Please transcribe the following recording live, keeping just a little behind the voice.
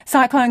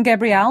Cyclone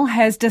Gabrielle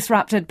has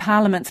disrupted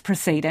Parliament's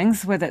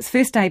proceedings, with its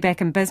first day back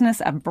in business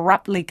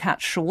abruptly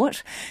cut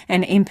short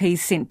and MPs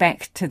sent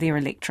back to their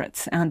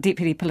electorates. Our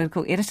Deputy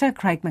Political Editor,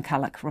 Craig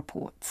McCulloch,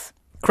 reports.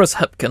 Chris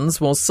Hipkins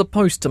was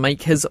supposed to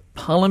make his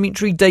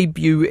parliamentary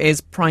debut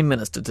as Prime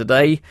Minister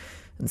today.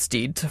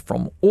 Instead,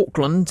 from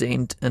Auckland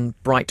and in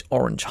bright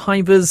orange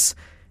hivers,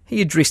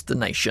 he addressed the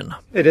nation.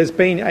 It has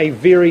been a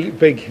very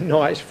big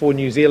night for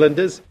New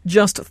Zealanders.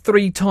 Just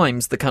 3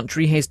 times the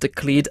country has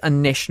declared a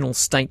national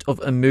state of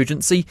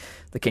emergency: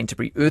 the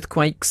Canterbury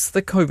earthquakes,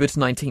 the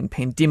COVID-19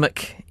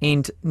 pandemic,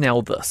 and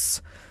now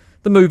this.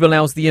 The move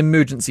allows the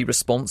emergency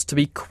response to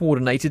be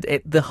coordinated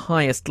at the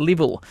highest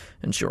level,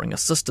 ensuring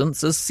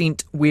assistance is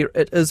sent where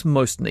it is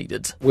most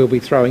needed. We'll be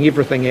throwing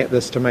everything at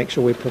this to make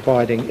sure we're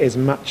providing as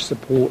much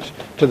support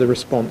to the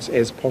response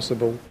as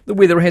possible. The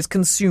weather has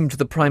consumed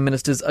the Prime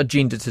Minister's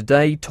agenda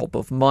today, top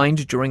of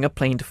mind during a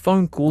planned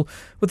phone call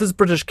with his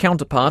British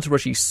counterpart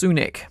Rishi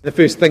Sunak. The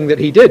first thing that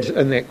he did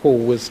in that call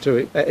was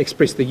to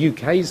express the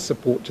UK's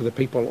support to the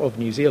people of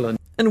New Zealand.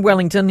 In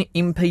Wellington,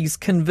 MPs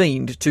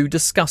convened to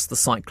discuss the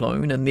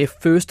cyclone in their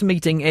first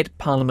meeting at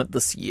Parliament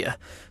this year.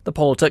 The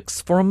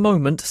politics for a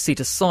moment set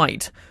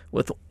aside,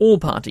 with all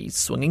parties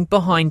swinging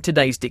behind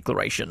today's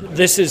declaration.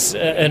 This is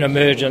an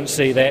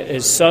emergency that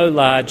is so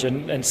large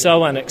and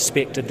so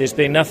unexpected. There's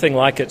been nothing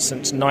like it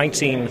since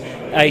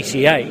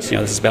 1988.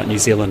 This is about New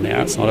Zealand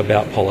now. It's not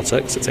about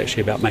politics. It's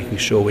actually about making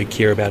sure we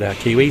care about our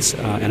Kiwis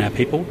and our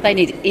people. They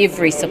need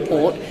every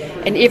support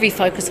and every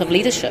focus of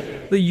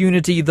leadership. The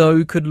unity,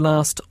 though, could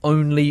last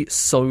only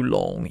so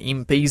long.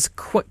 MPs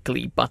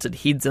quickly butted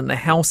heads in the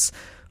House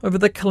over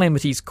the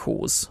calamity's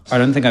cause. I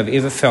don't think I've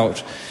ever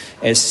felt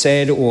as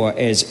sad or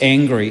as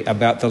angry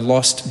about the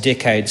lost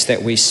decades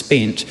that we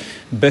spent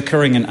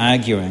bickering and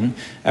arguing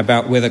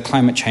about whether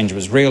climate change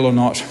was real or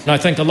not. And I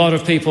think a lot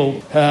of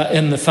people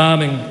in the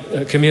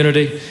farming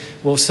community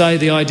will say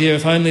the idea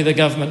if only the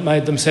government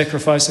made them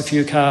sacrifice a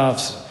few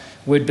calves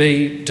would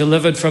be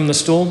delivered from the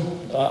storm.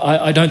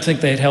 I don't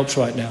think that helps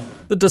right now.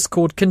 The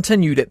discord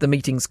continued at the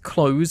meeting's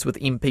close, with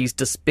MPs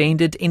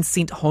disbanded and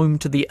sent home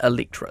to their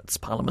electorates.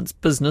 Parliament's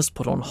business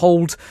put on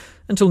hold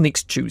until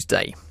next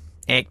Tuesday.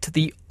 ACT,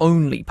 the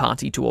only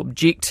party to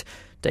object,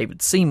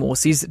 David Seymour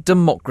says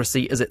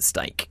democracy is at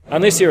stake.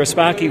 Unless you're a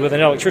Sparky with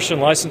an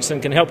electrician licence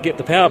and can help get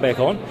the power back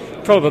on,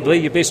 probably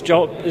your best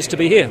job is to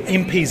be here.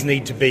 MPs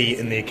need to be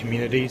in their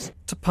communities.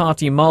 Te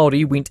Pāti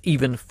Māori went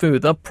even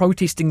further,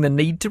 protesting the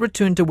need to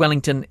return to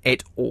Wellington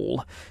at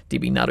all.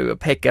 Debbie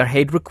Naruapeka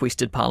had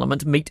requested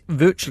Parliament meet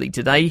virtually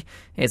today,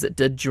 as it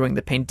did during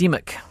the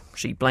pandemic.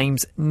 She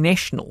blames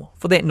National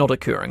for that not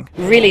occurring.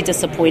 Really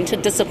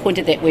disappointed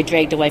that we're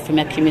dragged away from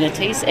our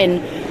communities,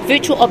 and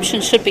virtual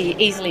options should be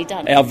easily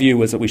done. Our view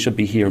is that we should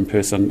be here in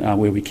person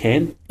where we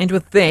can. And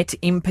with that,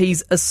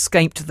 MPs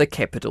escaped the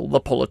capital.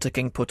 The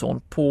politicking put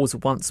on pause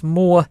once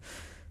more.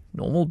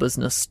 Normal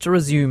business to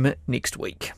resume next week.